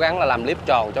cố gắng là làm clip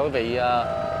tròn cho quý vị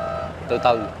từ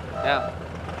từ nha,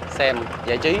 xem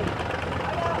giải trí.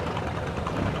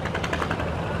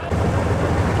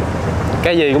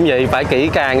 Cái gì cũng vậy, phải kỹ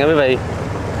càng nha quý vị.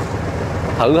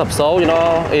 thử hộp số cho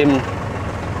nó im.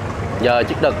 Giờ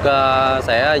chiếc đực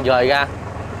sẽ dời ra.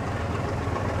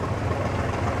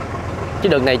 Chiếc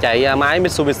đực này chạy máy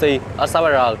Mitsubishi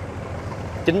S12R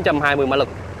 920 mã lực,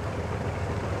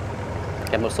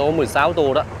 kèm một số 16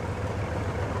 tua đó.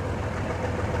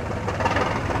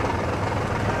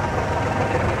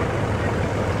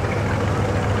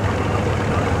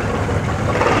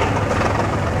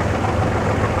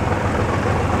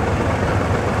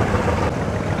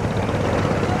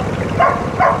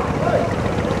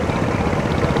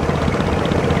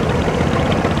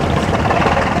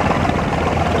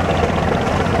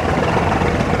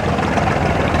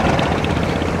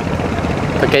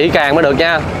 Kỹ càng mới được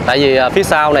nha, tại vì phía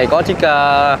sau này có chiếc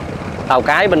tàu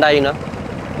cái bên đây nữa,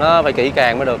 nó phải kỹ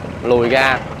càng mới được. Lùi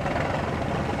ra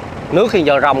nước khi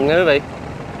giờ rồng nha quý vị.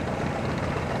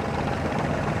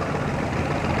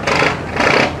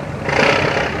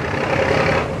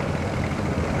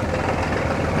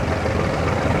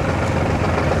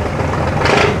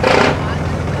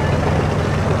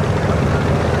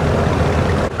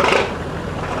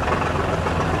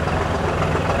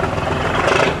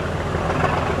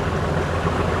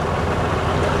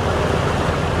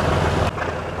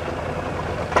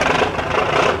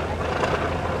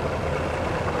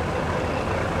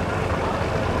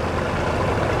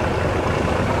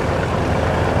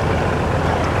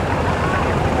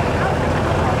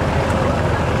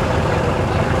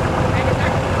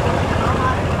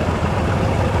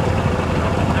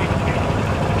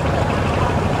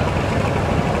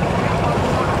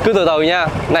 Cứ từ từ nha,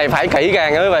 này phải kỹ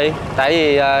càng nha quý vị, tại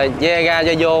vì ve ra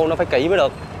ve vô nó phải kỹ mới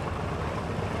được.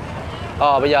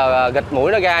 Bây giờ gịch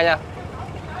mũi nó ra nha,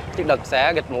 chiếc đực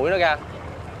sẽ gịch mũi nó ra.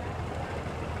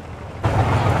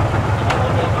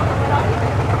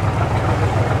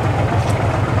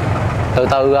 Từ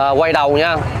từ quay đầu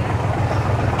nha,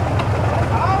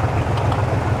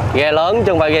 ghe lớn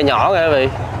chứ không phải ghe nhỏ nha quý vị.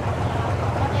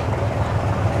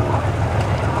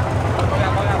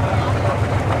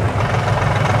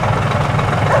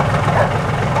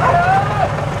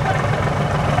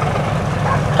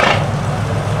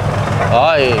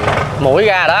 Rồi, mũi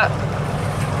ra đó.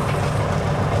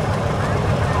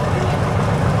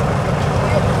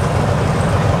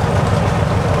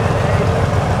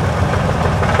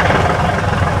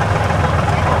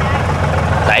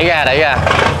 Đẩy ra, đẩy ra.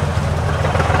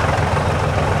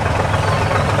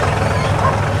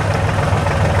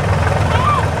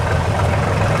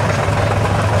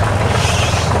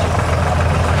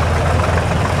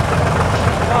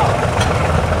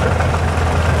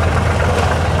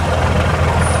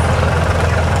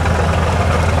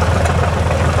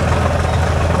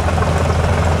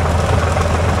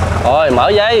 Rồi, mở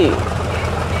dây.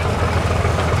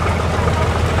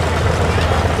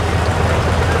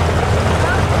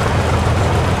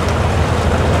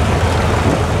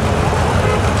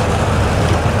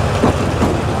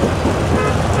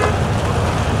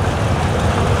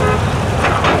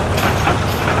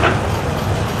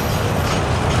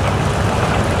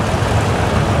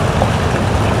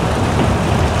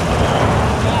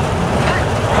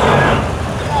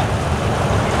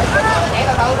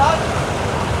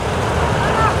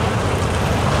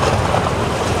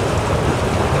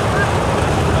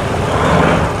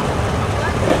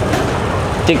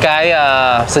 Chiếc cái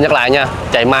xin nhắc lại nha,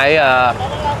 chạy máy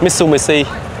Mitsubishi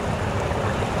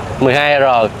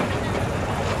 12R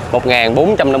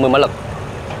 1450 mã lực.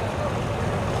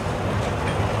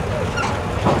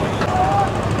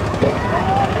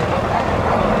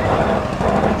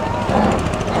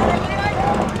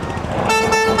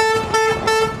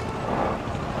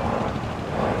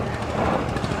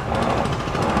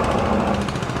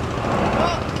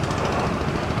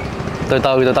 Từ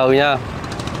từ nha.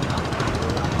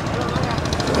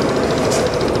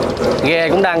 Ghe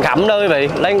cũng đang khẩm đó quý vị,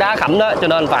 lấy đá khẩm đó, cho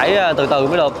nên phải từ từ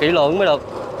mới được, kỹ lưỡng mới được.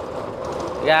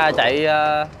 Ra chạy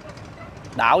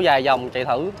đảo vài vòng chạy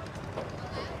thử.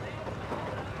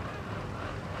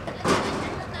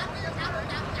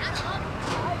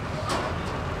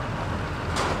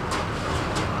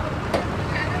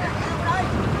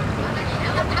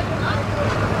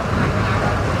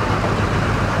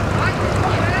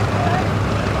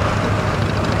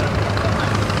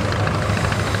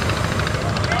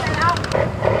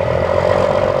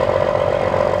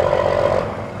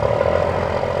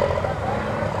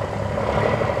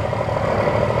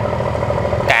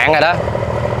 Rồi đó.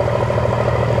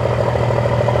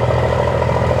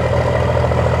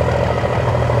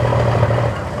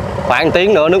 Khoảng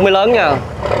tiếng nữa nước mới lớn nha.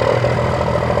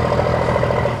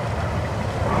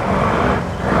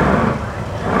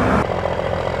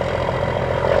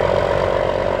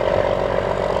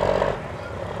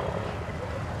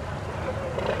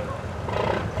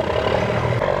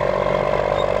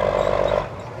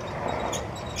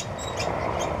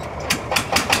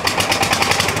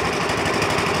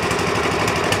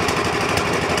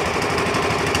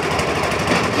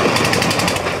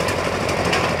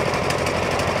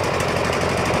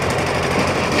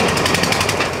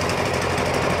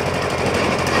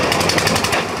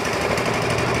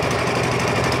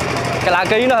 3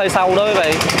 kg nó hơi sâu đó quý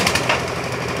vị.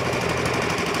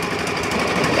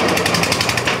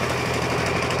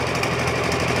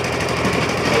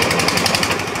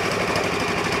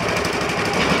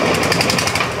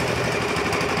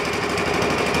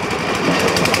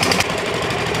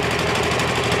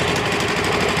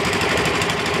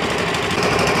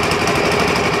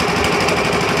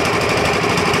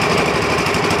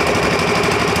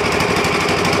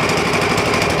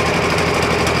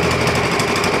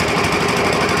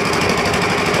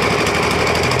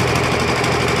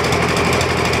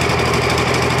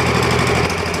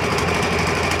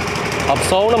 Hộp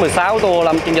số nó 16 tua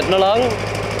làm chân vịt nó lớn.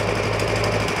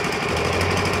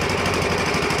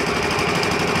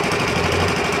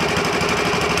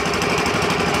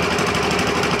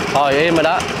 Thôi im rồi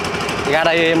đó. Ra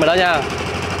đây im rồi đó nha.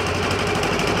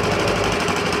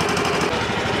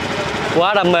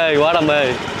 Quá đam mê, quá đam mê.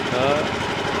 Đó.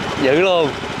 Dữ luôn.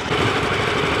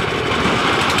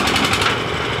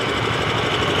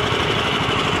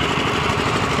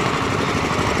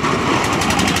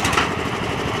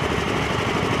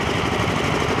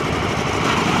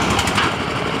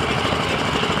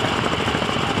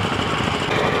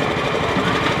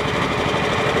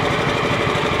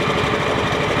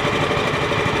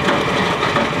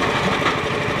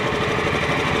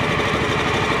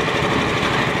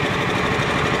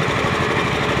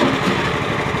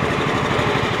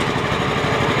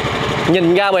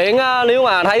 Nhìn ra biển á, nếu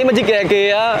mà thấy mấy chiếc ghe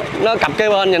kia á, nó cặp kế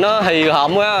bên thì nó hì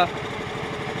hợm á,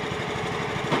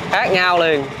 khác nhau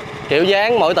liền, kiểu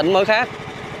dáng mỗi tỉnh mỗi khác.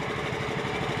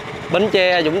 Bến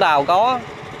Tre, Vũng Tàu có,